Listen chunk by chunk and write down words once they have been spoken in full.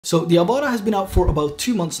So the Avata has been out for about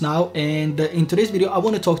 2 months now, and in today's video I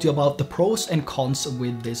want to talk to you about the pros and cons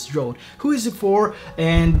with this drone. Who is it for,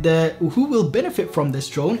 and who will benefit from this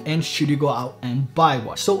drone, and should you go out and buy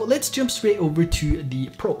one? So let's jump straight over to the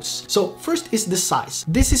pros. So first is the size.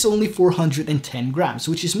 This is only 410 grams,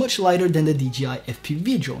 which is much lighter than the DJI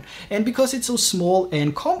FPV drone. And because it's so small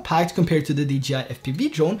and compact compared to the DJI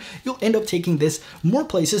FPV drone, you'll end up taking this more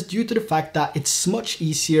places due to the fact that it's much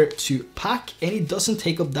easier to pack and it doesn't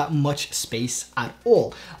take up that much space at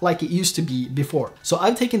all like it used to be before. So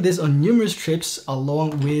I've taken this on numerous trips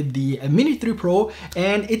along with the Mini 3 Pro,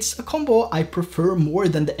 and it's a combo I prefer more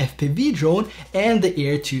than the FPV drone and the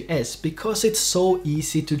Air 2S because it's so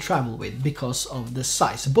easy to travel with because of the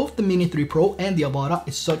size. Both the Mini 3 Pro and the Avata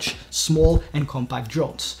is such small and compact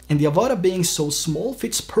drones, and the Avata being so small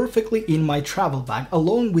fits perfectly in my travel bag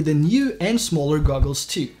along with the new and smaller goggles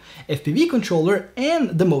too, FPV controller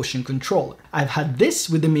and the motion controller. I've had this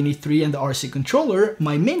with the Mini 3 and the RC controller,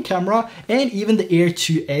 my main camera, and even the Air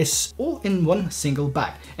 2S all in one single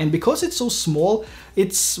bag. And because it's so small,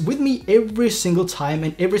 it's with me every single time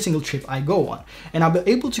and every single trip I go on. And I'll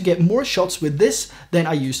be able to get more shots with this than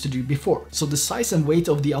I used to do before. So the size and weight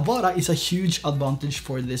of the Avata is a huge advantage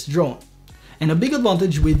for this drone. And a big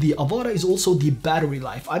advantage with the Avata is also the battery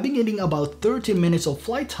life. I've been getting about 30 minutes of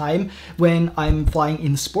flight time when I'm flying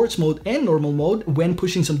in sports mode and normal mode when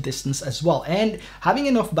pushing some distance as well, and having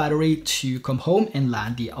enough battery to come home and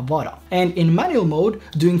land the Avata. And in manual mode,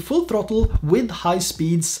 doing full throttle with high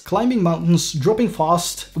speeds, climbing mountains, dropping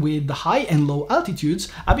fast with the high and low altitudes,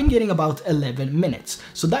 I've been getting about 11 minutes.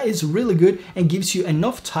 So that is really good and gives you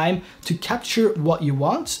enough time to capture what you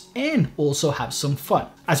want and also have some fun.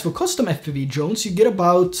 As for custom FPV drones, you get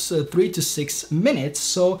about 3 to 6 minutes,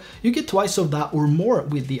 so you get twice of that or more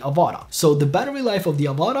with the Avata. So the battery life of the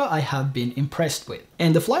Avata I have been impressed with.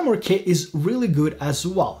 And the Flymore kit is really good as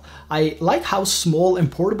well. I like how small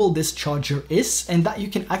and portable this charger is, and that you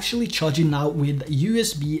can actually charge it now with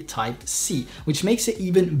USB Type-C, which makes it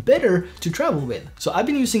even better to travel with. So I've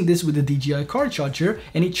been using this with the DJI car charger,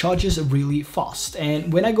 and it charges really fast.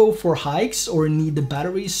 And when I go for hikes or need the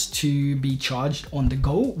batteries to be charged on the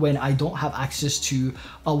go, when I don't have access to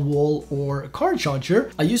a wall or a car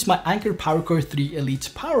charger, I use my Anker PowerCore 3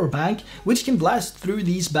 Elite power bank, which can blast through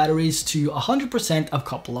these batteries to 100% a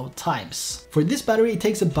couple of times. For this battery, it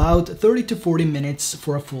takes about 30 to 40 minutes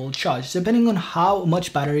for a full charge, depending on how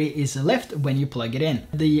much battery is left when you plug it in.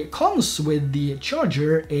 The cons with the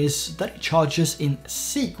charger is that it charges in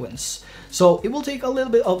sequence, so it will take a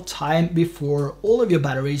little bit of time before all of your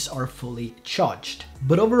batteries are fully charged.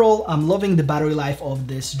 But overall, I'm loving the battery life of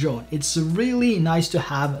this drone. It's really nice to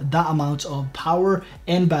have that amount of power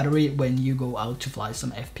and battery when you go out to fly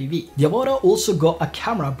some FPV. The Avata also got a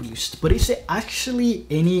camera boost, but is it actually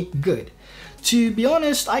any good? To be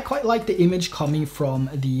honest, I quite like the image coming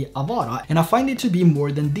from the Avata, and I find it to be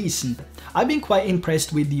more than decent. I've been quite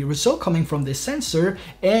impressed with the result coming from this sensor,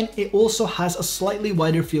 and it also has a slightly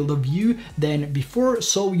wider field of view than before,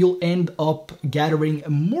 so you'll end up gathering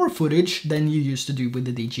more footage than you used to do with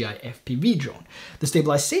the DJI FPV drone. The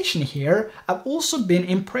stabilization here I've also been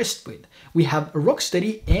impressed with. We have rock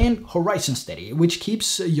steady and horizon steady, which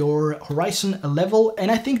keeps your horizon level,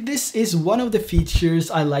 and I think this is one of the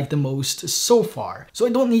features I like the most so far. So I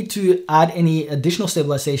don't need to add any additional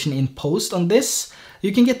stabilization in post on this.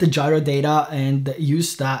 You can get the gyro data and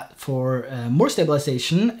use that for more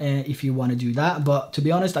stabilization if you want to do that, but to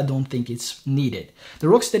be honest, I don't think it's needed. The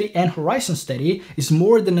rock steady and horizon steady is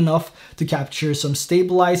more than enough to capture some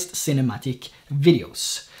stabilized cinematic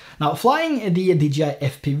videos. Now, flying the DJI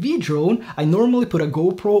FPV drone, I normally put a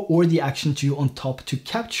GoPro or the Action 2 on top to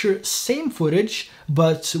capture same footage,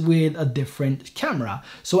 but with a different camera.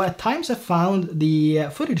 So at times I found the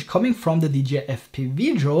footage coming from the DJI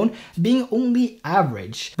FPV drone being only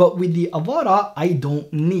average, but with the Avata, I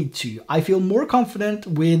don't need to. I feel more confident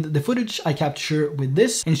with the footage I capture with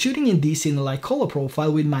this, and shooting in DC color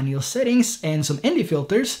profile with manual settings and some ND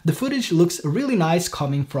filters, the footage looks really nice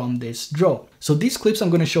coming from this drone. So these clips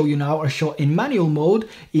I'm going to show you now are shot in manual mode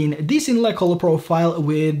in DC color profile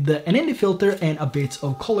with an ND filter and a bit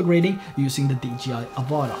of color grading using the DJI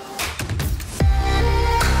Avata.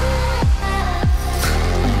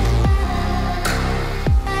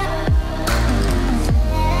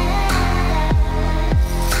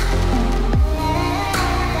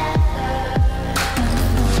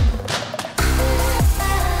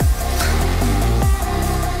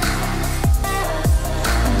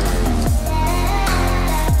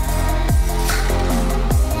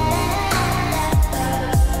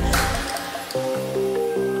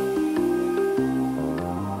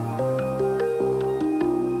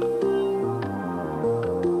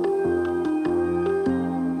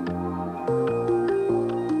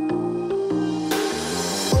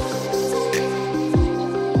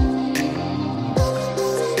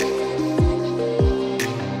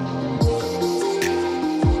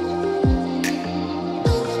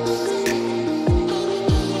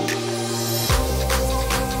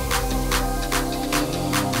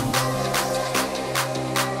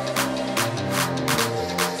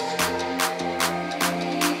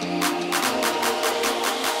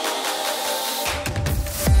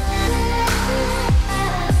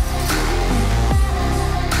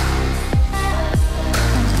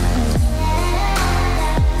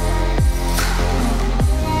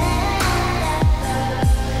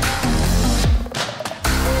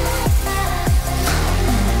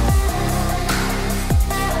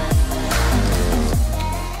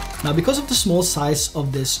 Now, because of the small size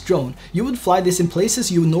of this drone, you would fly this in places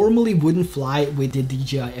you normally wouldn't fly with the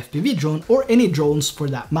DJI FPV drone or any drones for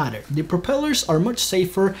that matter. The propellers are much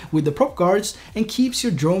safer with the prop guards and keeps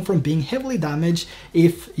your drone from being heavily damaged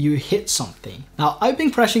if you hit something. Now, I've been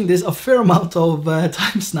crashing this a fair amount of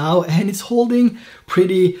times now, and it's holding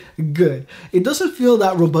pretty good. It doesn't feel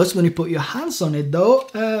that robust when you put your hands on it though,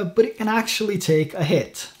 but it can actually take a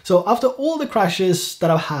hit. So after all the crashes that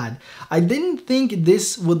I've had, I didn't think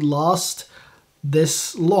this would last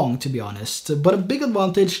this long, to be honest. But a big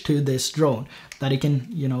advantage to this drone that it can,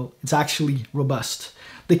 it's actually robust.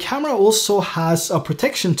 The camera also has a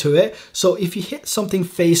protection to it, so if you hit something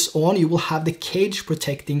face on, you will have the cage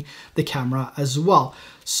protecting the camera as well.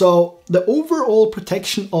 So the overall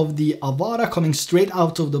protection of the AVATA coming straight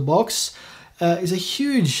out of the box is a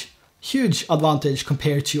huge advantage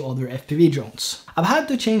compared to other FPV drones. I've had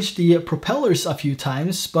to change the propellers a few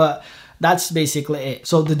times, but that's basically it.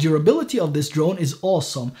 So the durability of this drone is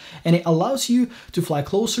awesome, and it allows you to fly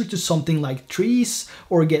closer to something like trees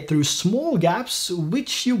or get through small gaps,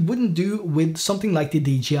 which you wouldn't do with something like the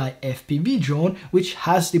DJI FPV drone, which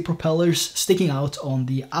has the propellers sticking out on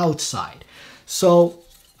the outside. So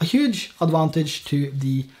a huge advantage to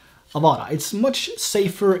the AVATA. It's much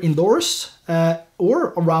safer indoors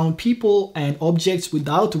or around people and objects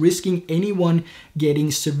without risking anyone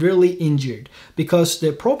getting severely injured, because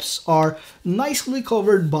the props are nicely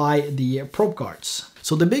covered by the prop guards.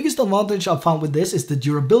 So the biggest advantage I've found with this is the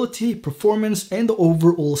durability, performance, and the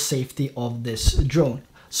overall safety of this drone.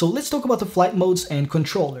 So let's talk about the flight modes and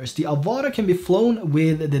controllers. The AVATA can be flown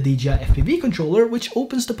with the DJI FPV controller, which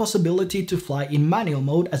opens the possibility to fly in manual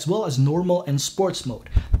mode as well as normal and sports mode.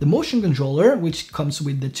 The motion controller, which comes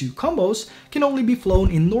with the two combos, can only be flown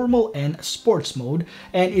in normal and sports mode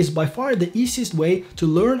and is by far the easiest way to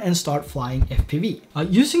learn and start flying FPV.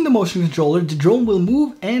 Using the motion controller, the drone will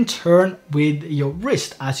move and turn with your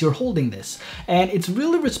wrist as you're holding this. And it's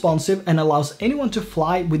really responsive and allows anyone to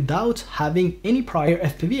fly without having any prior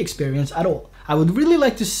FPV experience at all. I would really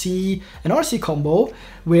like to see an RC combo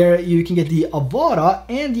where you can get the AVATA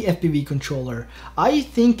and the FPV controller. I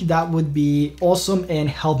think that would be awesome and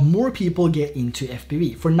help more people get into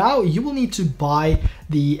FPV. For now, you will need to buy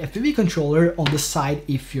the FPV controller on the side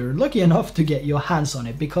if you're lucky enough to get your hands on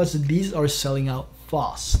it, because these are selling out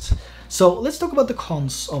fast. So let's talk about the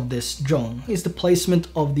cons of this drone. Is the placement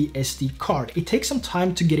of the SD card. It takes some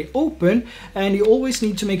time to get it open, and you always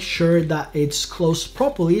need to make sure that it's closed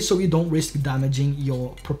properly so you don't risk damaging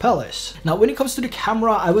your propellers. Now, when it comes to the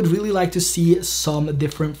camera, I would really like to see some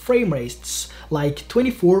different frame rates, like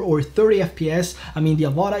 24 or 30 FPS. I mean, the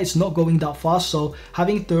AVATA is not going that fast, so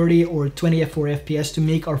having 30 or 24 FPS to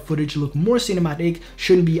make our footage look more cinematic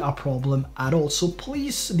shouldn't be a problem at all. So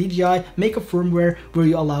please, DJI, make a firmware where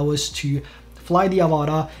you allow us to fly the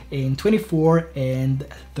AVATA in 24 and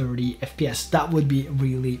 30 FPS. That would be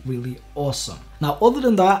really awesome. Now, other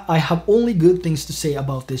than that, I have only good things to say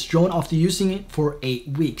about this drone after using it for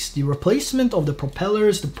 8 weeks. The replacement of the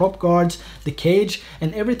propellers, the prop guards, the cage,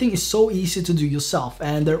 and everything is so easy to do yourself,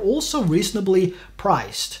 and they're also reasonably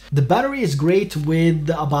priced. The battery is great with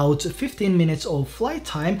about 15 minutes of flight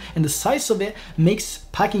time, and the size of it makes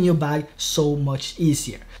packing your bag so much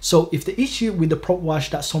easier. So if the issue with the prop wash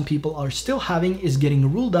that some people are still having is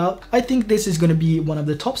getting ruled out, I think this is going to be one of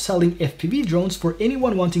the top selling FPV drones for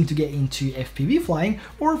anyone wanting to get into FPV flying,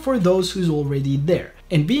 or for those who's already there.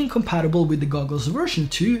 And being compatible with the goggles version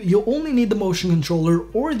 2, you only need the motion controller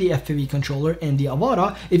or the FPV controller and the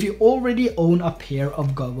AVATA if you already own a pair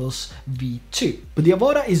of goggles V2. But the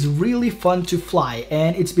AVATA is really fun to fly,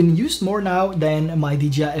 and it's been used more now than my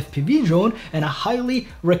DJI FPV drone, and I highly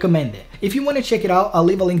recommend it. If you want to check it out, I'll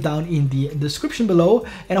leave a link down in the description below,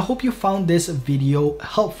 and I hope you found this video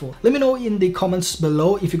helpful. Let me know in the comments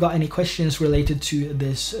below if you got any questions related to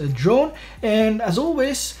this drone, and as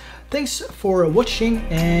always, thanks for watching,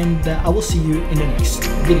 and I will see you in the next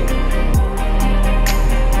video.